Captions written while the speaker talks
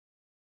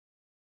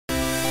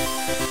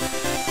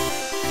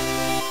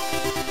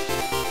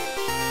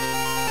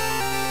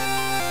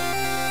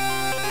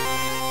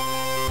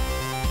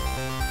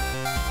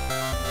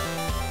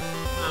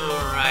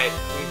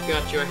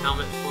left you a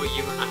helmet before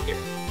you were not here.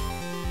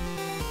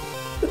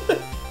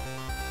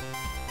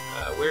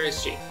 Where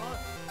is she?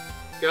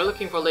 If you're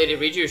looking for Lady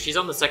Riju, she's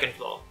on the second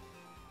floor.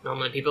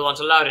 Normally people aren't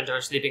allowed into her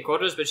sleeping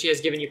quarters, but she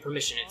has given you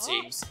permission, it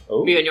seems.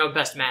 Oh. Be on your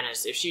best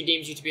manners. If she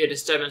deems you to be a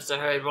disturbance to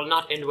her, it will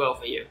not end well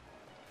for you.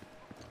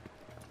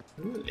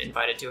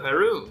 Invited to her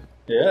room.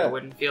 Yeah. I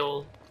wouldn't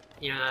feel,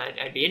 you know,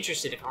 I'd be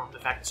interested in her the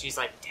fact that she's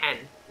like 10.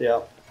 Yeah.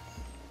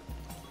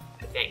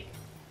 I think.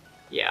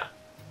 Yeah.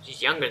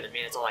 She's younger than me,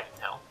 that's all I can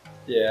tell.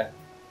 Yeah.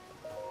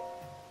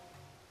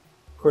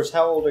 Of course,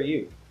 how old are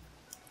you?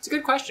 It's a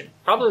good question.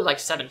 Probably like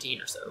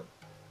 17 or so.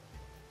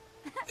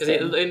 Because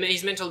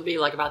he's meant to be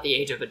like about the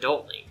age of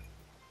adult Link.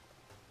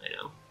 I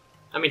know.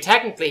 I mean,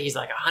 technically he's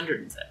like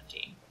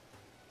 117.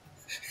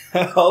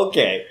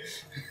 Okay.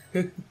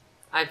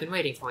 I've been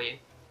waiting for you.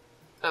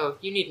 Oh,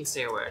 you needn't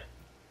say a word.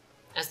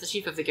 As the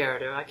chief of the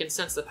Gyarados, I can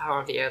sense the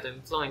power of the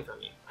heirloom flowing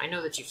from you. I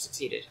know that you've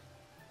succeeded.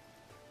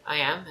 I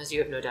am, as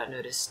you have no doubt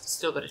noticed,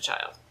 still but a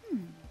child.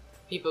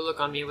 People look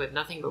on me with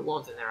nothing but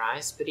warmth in their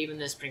eyes, but even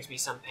this brings me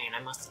some pain,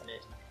 I must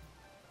admit.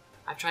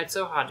 I've tried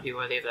so hard to be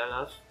worthy of their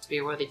love, to be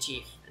a worthy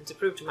chief, and to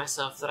prove to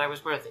myself that I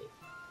was worthy,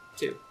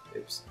 too.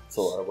 Oops. That's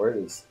a lot of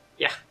words.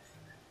 Yeah.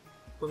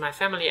 When my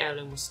family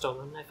heirloom was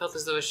stolen, I felt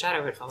as though a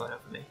shadow had fallen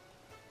over me.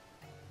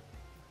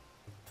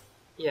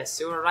 Yes,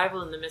 your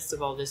arrival in the midst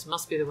of all this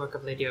must be the work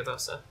of Lady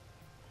Urbosa.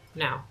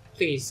 Now,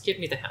 please, give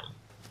me the helm.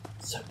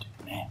 So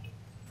demanding.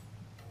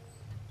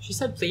 She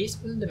said please,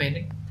 wasn't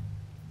demanding.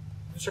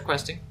 I was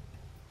requesting.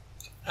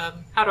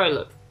 How do I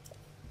look?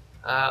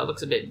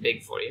 Looks a bit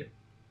big for you.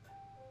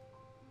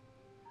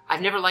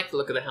 I've never liked the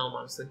look of the helm,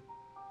 honestly.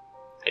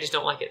 I just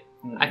don't like it.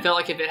 I felt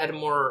like if it had a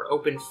more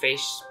open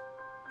face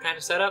kind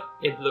of setup,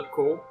 it'd look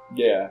cool.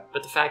 Yeah.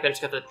 But the fact that it's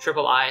got the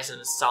triple eyes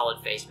and a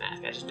solid face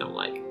mask, I just don't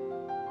like.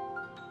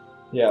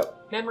 Yeah.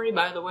 Memory,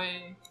 by the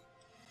way.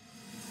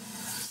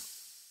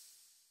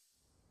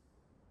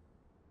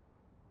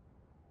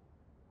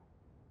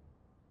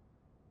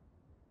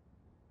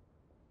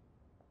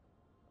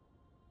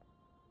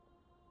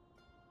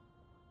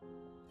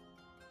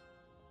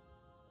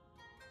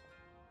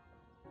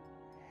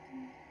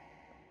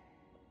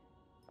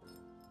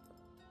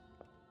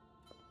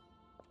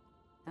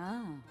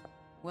 Ah,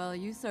 well,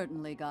 you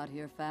certainly got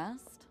here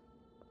fast.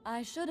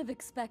 I should have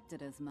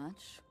expected as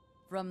much,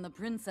 from the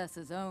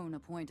princess's own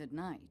appointed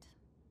knight.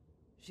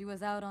 She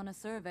was out on a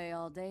survey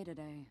all day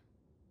today.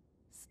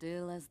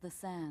 Still as the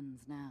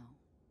sands now.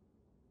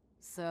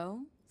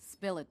 So,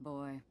 spill it,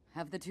 boy.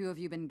 Have the two of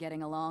you been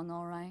getting along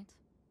all right?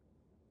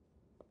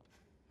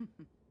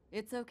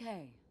 It's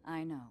okay,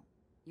 I know.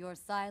 Your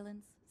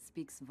silence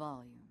speaks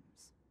volumes.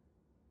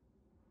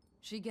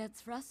 She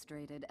gets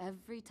frustrated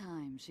every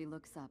time she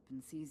looks up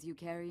and sees you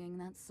carrying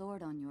that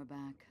sword on your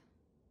back.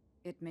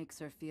 It makes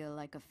her feel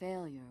like a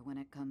failure when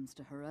it comes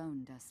to her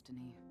own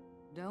destiny.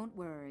 Don't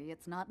worry,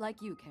 it's not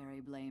like you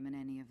carry blame in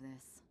any of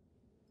this.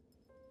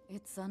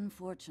 It's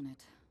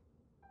unfortunate.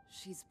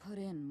 She's put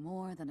in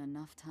more than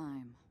enough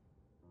time.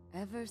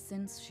 Ever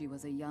since she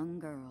was a young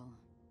girl,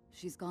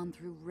 she's gone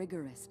through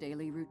rigorous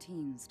daily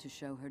routines to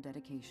show her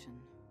dedication.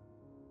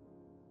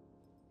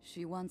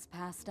 She once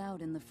passed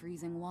out in the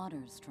freezing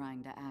waters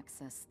trying to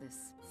access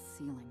this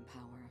sealing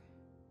power.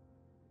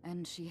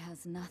 And she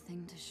has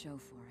nothing to show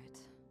for it.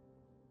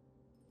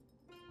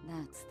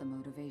 That's the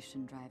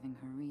motivation driving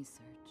her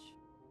research.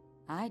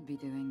 I'd be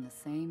doing the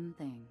same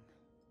thing.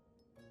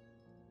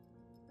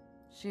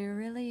 She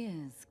really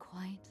is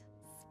quite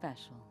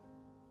special.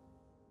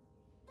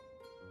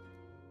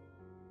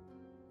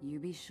 You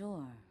be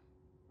sure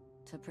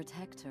to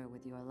protect her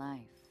with your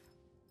life.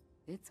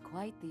 It's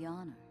quite the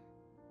honor.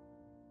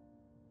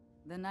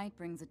 The night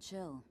brings a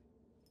chill.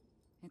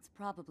 It's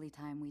probably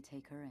time we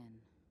take her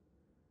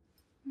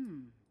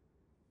in.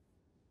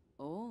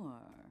 Or...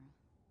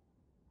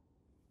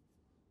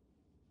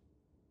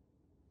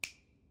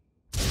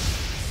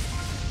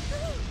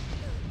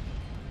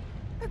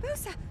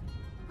 Urbosa!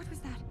 What was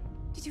that?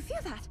 Did you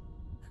feel that?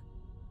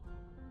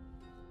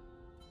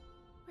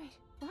 Wait,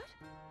 what?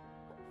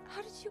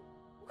 How did you...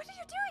 What are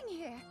you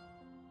doing here?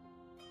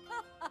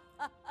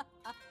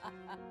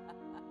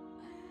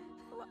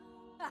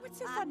 What's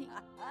so funny?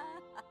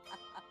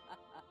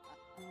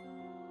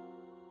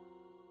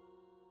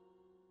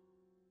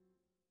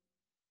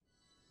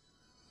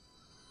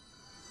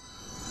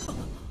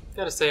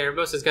 Gotta say,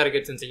 Urbosa's got a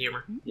good sense of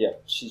humor. Yeah,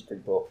 she's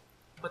pretty cool.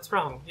 What's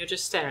wrong? You're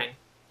just staring.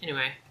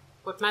 Anyway,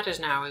 what matters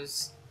now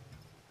is...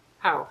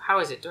 How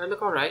is it? Do I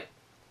look alright?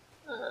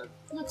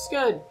 Looks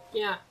good,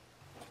 yeah.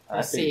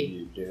 I see. think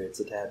you do. It's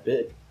a tad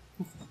big.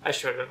 I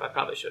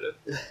probably should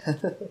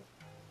have.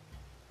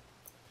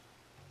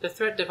 The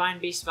threat Divine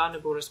Beast Vah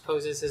Naboris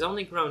poses has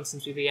only grown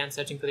since we began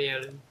searching for the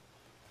heirloom.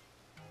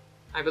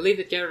 I believe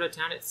that Gyarados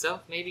town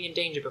itself may be in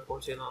danger before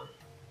too long.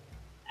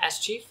 As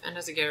chief, and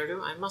as a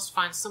Gyarados, I must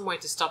find some way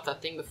to stop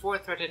that thing before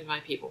it threatens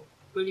my people.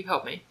 Will you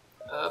help me?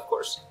 Of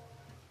course.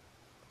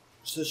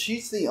 So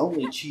she's the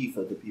only chief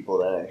of the people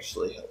that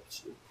actually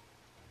helps you.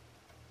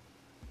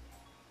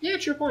 Yeah,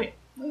 true point.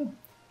 Oh.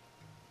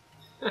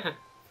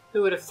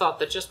 Who would have thought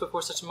that just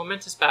before such a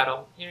momentous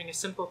battle, hearing a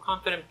simple,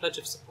 confident pledge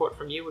of support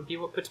from you would be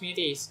what puts me at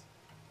ease?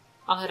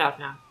 I'll head out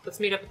now. Let's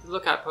meet up at the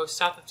lookout post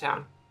south of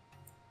town.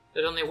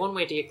 There's only one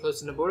way to get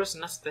close to Naboris,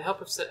 and that's with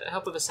the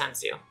help of a sand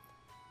seal.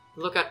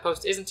 The lookout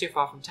post isn't too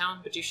far from town,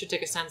 but you should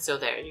take a sand seal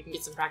there. You can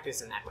get some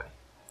practice in that way.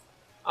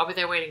 I'll be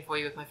there waiting for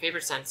you with my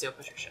favorite sand seal,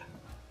 Patricia.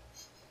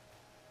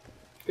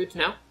 Good to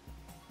know.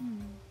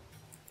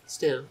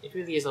 Still, it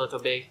really is a little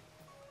big.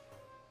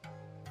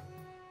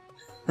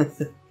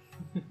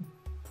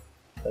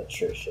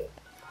 Patricia.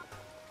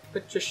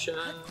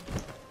 Patricia.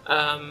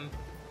 I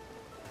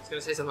was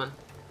gonna say something.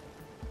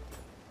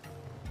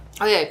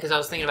 Oh yeah, because I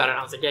was thinking about it and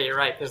I was like, yeah, you're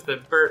right, because the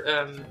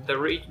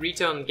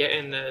Rito and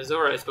the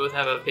Zoras both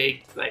have a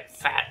big, like,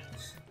 fat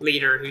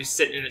leader who's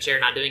sitting in a chair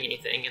not doing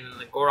anything, and then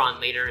the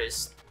Goron leader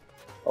is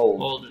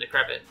old and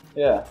decrepit.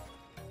 Yeah.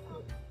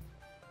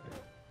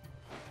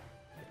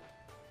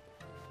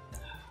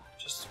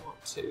 Just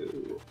want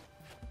to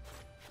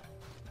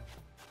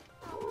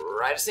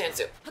ride a sand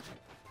seal.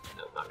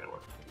 No, not gonna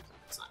work.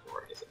 It's not gonna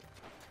work, is it?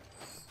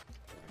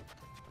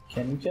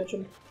 Can you catch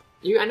him?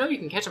 I know you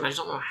can catch them, I just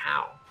don't know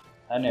how.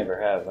 I never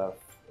have.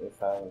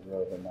 If I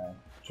wrote in my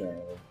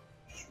journal,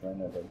 just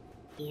rented them.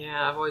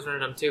 Yeah, I've always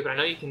rented them too, but I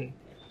know you can.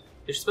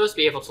 You're supposed to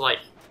be able to, like,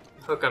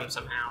 hook them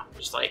somehow.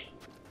 Just, like,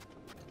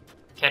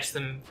 catch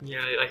them, you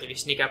know, like if you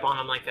sneak up on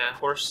them like a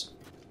horse.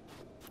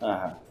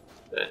 Uh-huh.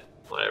 But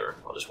whatever,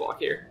 I'll just walk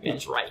here. I mean,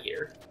 it's right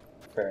here.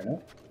 Fair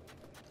enough.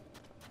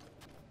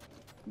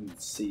 You can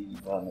see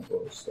Vah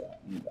Naboris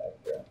in the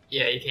background.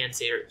 Yeah, you can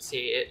see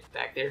it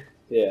back there.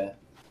 Yeah.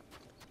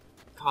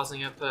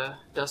 Causing up a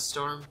dust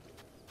storm,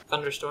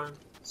 thunderstorm,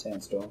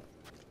 Sandstorm.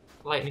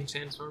 lightning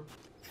sandstorm.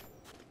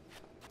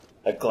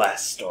 A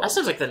glass storm. That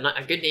sounds like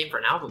a good name for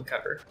an album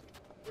cover.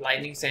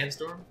 Lightning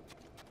sandstorm.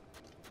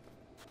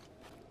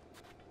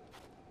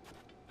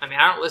 I mean,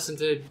 I don't listen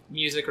to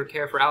music or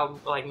care for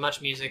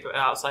much music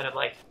outside of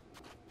like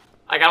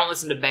I don't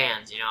listen to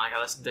bands, you know. Like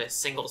I listen to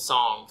single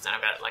songs, and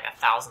I've got like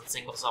 1,000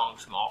 single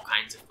songs from all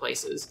kinds of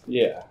places.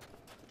 Yeah.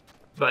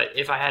 But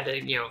if I had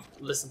to, you know,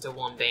 listen to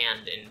one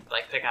band and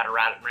like pick out a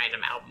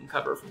random album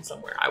cover from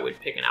somewhere, I would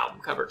pick an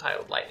album cover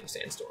titled "Lightning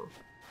Sandstorm."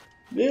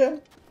 Yeah.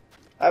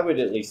 I would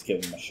at least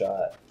give him a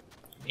shot.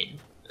 I mean,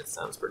 that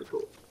sounds pretty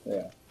cool.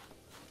 Yeah.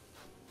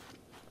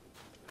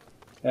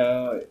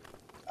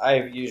 I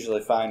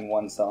usually find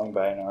one song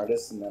by an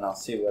artist, and then I'll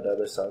see what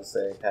other songs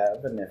they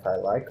have, and if I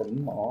like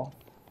them,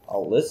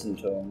 I'll listen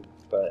to them.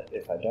 But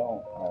if I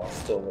don't, I'll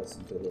still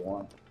listen to the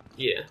one.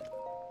 Yeah,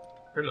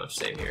 pretty much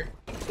same here.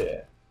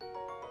 Yeah.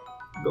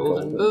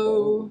 Golden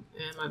bow,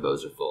 and my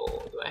bows are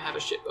full. Do I have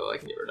a shit bow I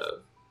can get rid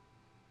of?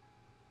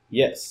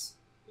 Yes.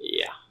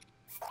 Yeah,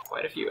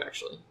 quite a few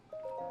actually.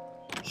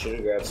 Should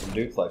have grabbed some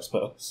duplex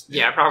bows.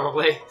 Yeah,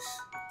 probably.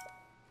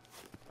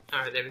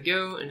 Alright, there we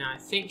go, and now I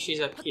think she's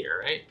up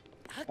here, right?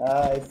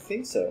 I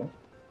think so.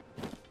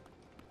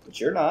 But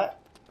you're not.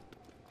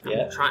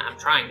 Yeah. I'm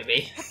trying to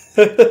be.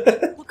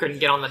 Couldn't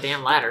get on the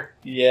damn ladder.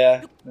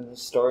 Yeah, the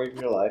story of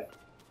your life.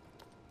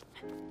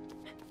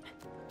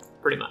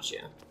 Pretty much,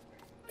 yeah.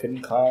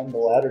 Couldn't climb the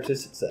ladder to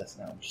success.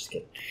 No, I'm just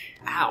kidding.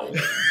 Ow.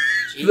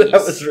 Jeez.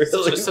 That was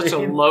really such a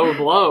low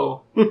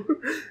blow.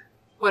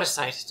 What a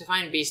sight.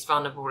 Divine Beast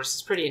Vah Naboris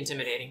is pretty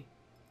intimidating.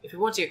 If we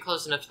want to get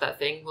close enough to that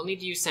thing, we'll need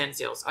to use sand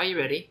seals. Are you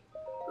ready?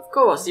 Of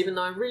course, even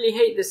though I really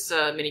hate this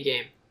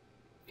minigame.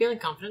 Feeling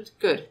confident?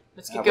 Good.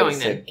 Let's get going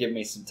then. Give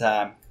me some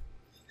time.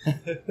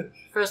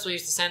 First we'll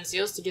use the sand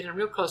seals to get in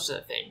real close to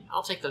that thing.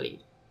 I'll take the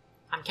lead.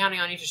 I'm counting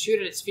on you to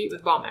shoot at its feet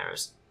with bomb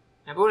arrows.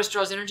 Naboris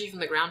draws energy from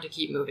the ground to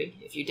keep moving.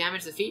 If you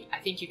damage the feet, I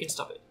think you can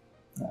stop it.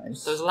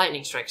 Nice. Those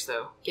lightning strikes,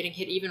 though. Getting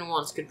hit even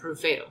once could prove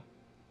fatal.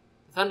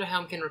 The Thunder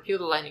Helm can repel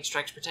the lightning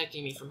strikes,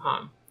 protecting me from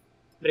harm.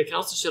 But it can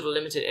also shield a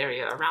limited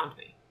area around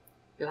me.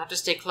 You'll have to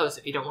stay close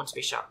if you don't want to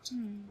be shocked.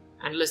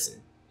 And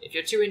listen, if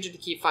you're too injured to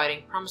keep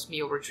fighting, promise me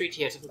you'll retreat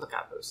here to the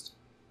lookout post.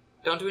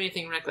 Don't do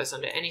anything reckless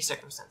under any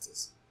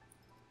circumstances.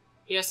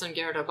 Here's some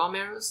Gyarados bomb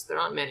arrows. There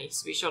aren't many,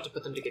 so be sure to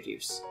put them to good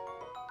use.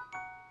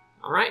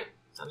 Alright,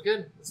 sounds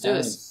good. Let's do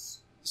this.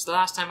 It's the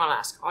last time I'll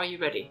ask. Are you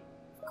ready?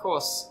 Of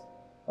course.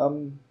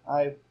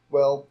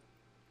 Well...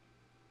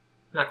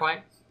 Not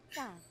quite?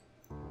 Yeah.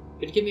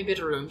 Could you give me a bit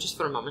of room, just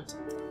for a moment?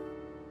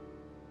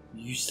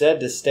 You said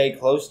to stay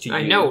close to you.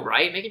 I know,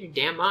 right? Make it your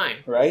damn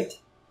mind. Right?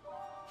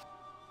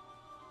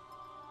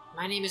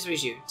 My name is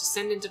Riju,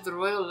 descendant of the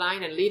royal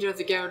line and leader of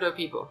the Gyarados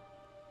people.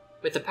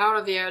 With the power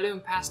of the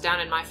heirloom passed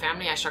down in my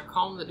family, I shall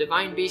calm the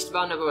divine beast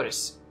Vah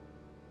Naboris.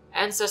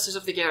 Ancestors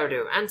of the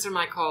Gyarados, answer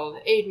my call.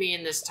 Aid me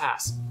in this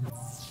task.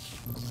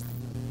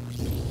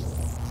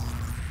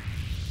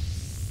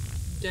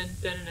 Dun,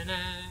 dun, dun, dun.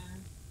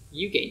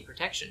 You gain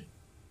protection.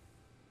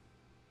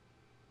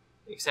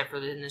 Except for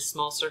in this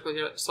small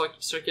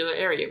circular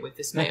area with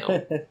this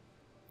male.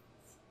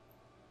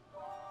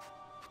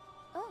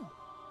 Oh.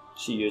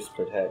 She used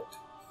protect.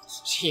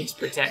 She used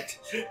protect.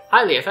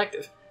 Highly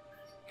effective.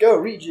 Go,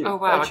 Riju. Oh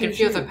wow, I can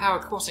feel the power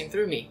coursing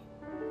through me.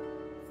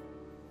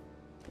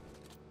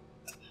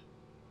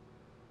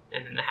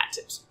 And then the hat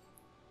tips.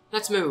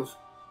 Let's move.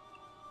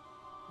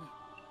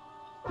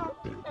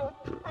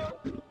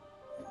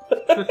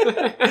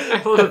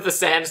 I love the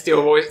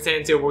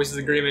Sandsteel voices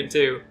agreement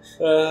too.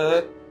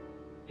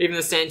 Even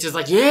the Sandsteel's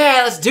like,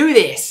 yeah, let's do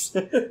this!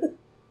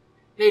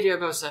 Lady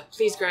Urbosa,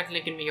 please grant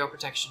Lincoln me your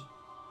protection.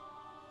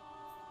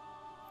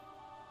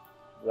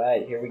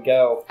 Right, here we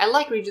go. I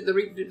like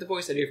the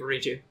voice I do for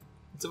Riju.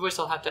 It's a voice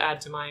I'll have to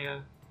add to my,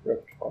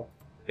 Repertoire.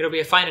 It'll be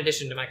a fine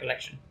addition to my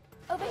collection.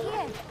 Over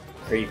here.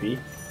 Creepy.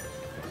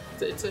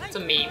 It's a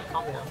meme,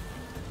 calm down.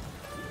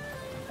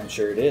 I'm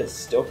sure it is.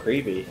 Still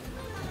creepy.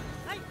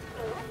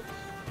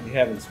 You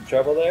having some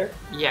trouble there?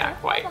 Yeah,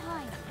 quite.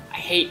 Behind. I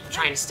hate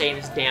trying to stay in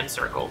this damn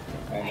circle.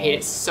 I I know. hate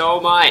it so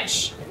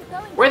much.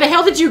 Going. Where the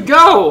hell did you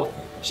go?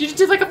 She just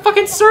did like a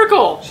fucking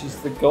circle! She's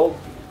the gold...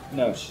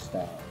 No, she's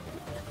not.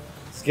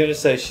 I was gonna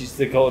say she's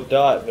the gold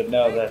dot, but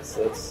no, that's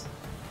the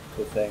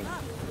thing.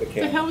 What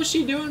the hell was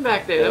she doing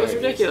back there? That was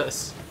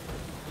ridiculous.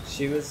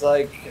 She was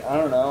like, I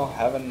don't know,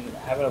 having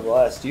a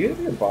blast. Do you have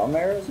your bomb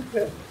arrows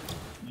equipped?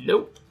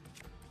 Nope.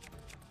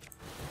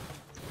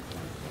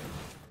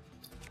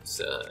 Let's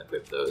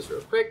equip those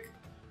real quick.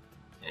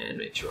 And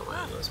make sure we're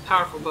on the most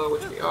powerful bow,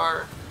 which we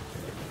are.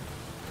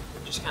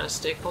 Just kind of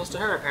stay close to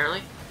her,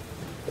 apparently.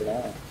 For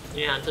now.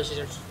 Yeah, until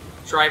she's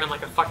driving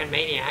like a fucking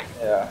maniac.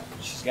 Yeah,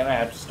 she's gonna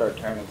have to start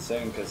turning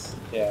soon, because,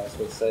 yeah, I was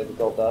going to say, the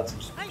gold dots are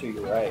just to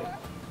your right.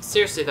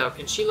 Seriously though,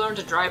 can she learn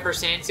to drive her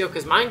Sandsteel?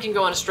 Because mine can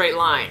go in a straight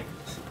line.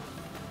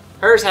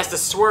 Hers has to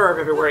swerve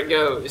everywhere it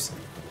goes.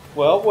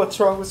 Well, what's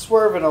wrong with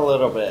swerving a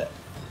little bit?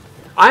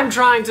 I'm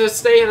trying to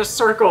stay in a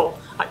circle.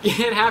 I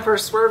can't have her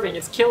swerving.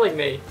 It's killing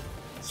me.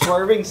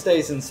 Swerving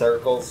stays in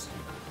circles.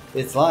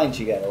 It's lines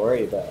you gotta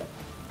worry about.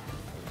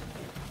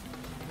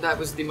 That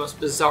was the most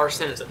bizarre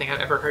sentence I think I've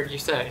ever heard you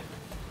say.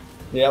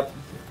 Yep.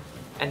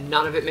 And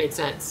none of it made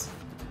sense.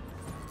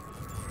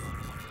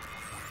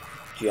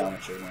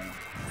 Geometry, man.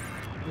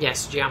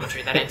 Yes,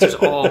 geometry. That answers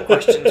all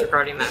questions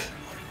regarding that.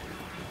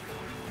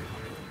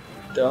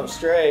 Don't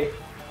stray.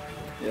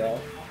 You know?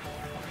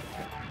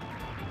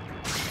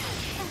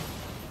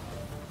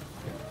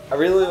 I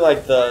really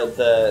like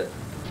the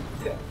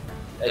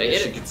I Did I guess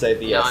get you it? could say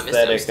the No, I missed it. I'm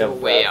aesthetic still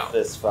of way out.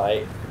 this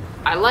fight.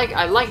 I like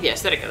the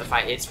aesthetic of the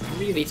fight. It's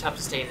really tough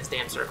to stay in this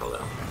damn circle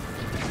though.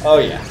 Oh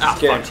yeah, Oh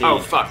fuck, guaranteed. oh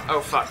fuck, oh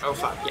fuck, oh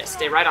fuck. Yes,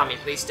 stay right on me,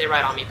 please. Stay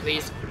right on me,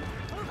 please.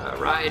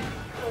 Ride.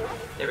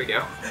 There we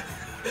go.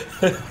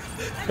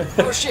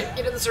 Oh shit,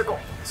 get in the circle.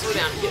 Slow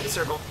down, get in the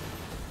circle.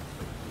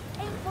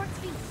 Aim for its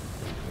feet.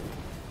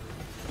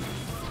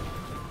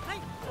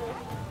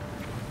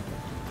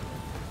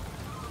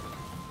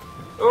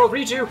 Oh,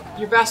 Riju,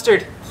 you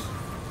bastard.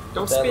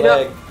 Don't That speed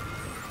leg. up.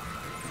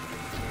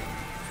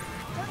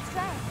 Don't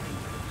stray.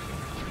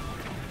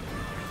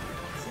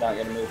 It's not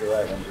gonna move the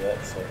right ones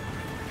yet, so.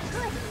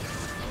 Good.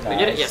 Did I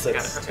get it? Yes, I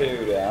got That's it. Okay.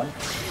 2 down.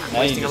 I'm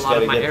Now you wasting a just lot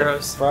of gotta my get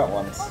arrows. the front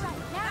ones. All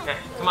right, now. Okay,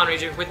 come on,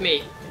 Riju, with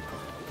me.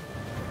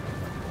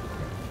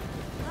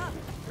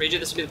 Riju,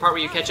 this will be the part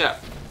where you catch up.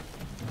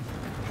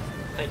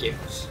 Thank you.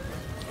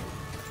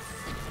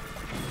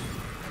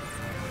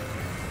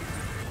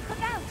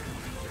 Look out.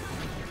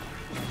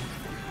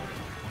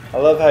 I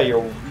love how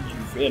you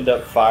end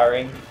up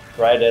firing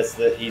right as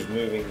he's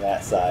moving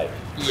that side.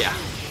 Yeah.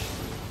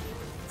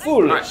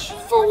 Foolish.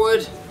 Alright,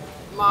 forward.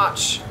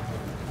 March.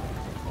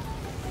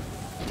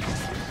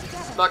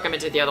 Fuck, I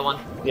meant to hit the other one.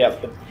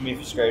 Yep, but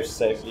Mephi Scrapes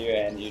saved you,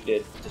 and you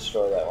did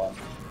destroy that one.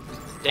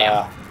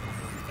 Damn.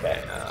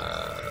 Okay.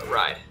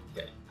 Ride.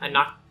 Okay. I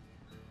knocked.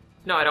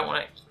 No, I don't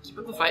want to keep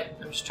up the fight.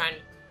 I'm just trying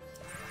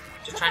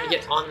to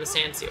get on the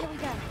sand seal. Here we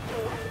go.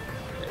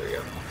 There we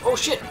go. Oh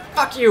shit!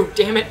 Fuck you!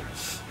 Damn it!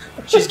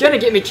 She's gonna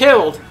get me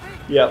killed.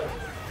 Yep.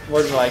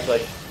 More than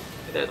likely.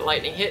 There, the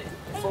lightning hit.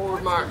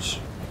 Forward march.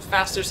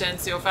 Faster, sand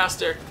seal,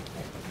 faster.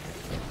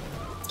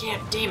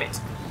 God damn it!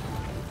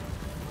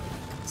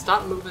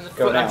 Stop moving the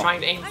Go foot I'm now.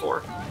 trying to aim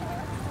for.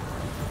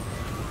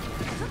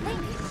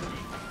 Link.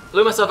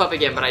 Blew myself up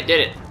again, but I did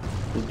it.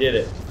 You did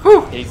it.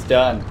 Whew! He's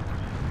done.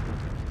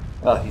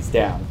 Oh, he's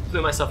down.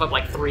 Blew myself up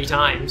like 3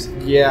 times.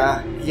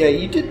 Yeah,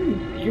 you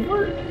didn't. You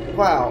weren't.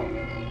 Wow.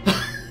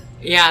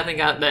 Yeah, I think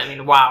I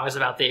mean, wow is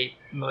about the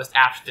most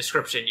apt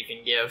description you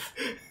can give.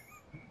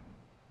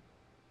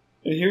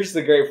 And here's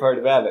the great part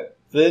about it.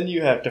 Then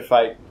you have to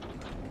fight.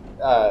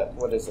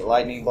 What is it?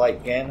 Lightning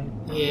Blight Cannon?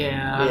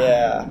 Yeah.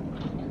 Yeah.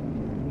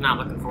 Not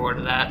looking forward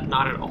to that.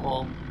 Not at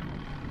all.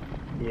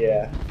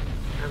 Yeah.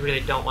 I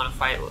really don't want to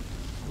fight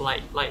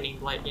Lightning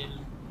Blight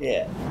Ganon.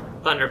 Yeah.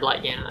 Thunder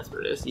Blight Ganon, that's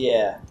what it is.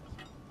 Yeah.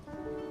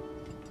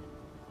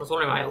 I was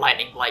wondering why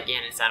Lightning Blight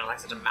Ganon sounded like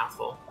such a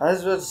mouthful. I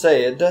was about to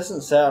say, it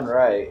doesn't sound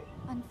right.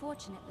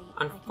 Unfortunately,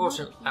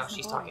 Unfortunately- I cannot oh,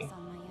 she's place talking. Naboris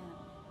on my own.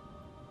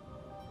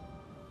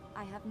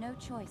 I have no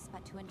choice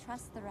but to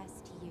entrust the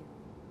rest to you.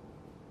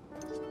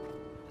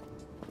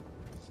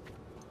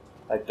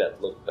 Like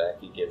that look back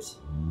he gives.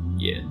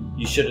 Yeah.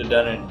 You should have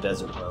done it in a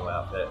Desert Bro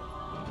outfit.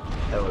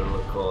 That would have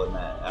looked cool in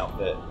that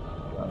outfit.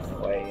 Running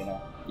away, you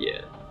know.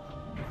 Yeah.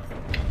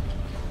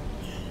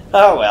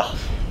 Oh well.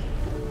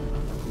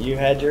 You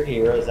had your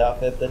hero's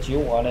outfit that you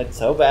wanted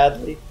so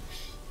badly.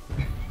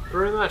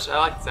 Pretty much. I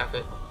like this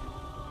outfit.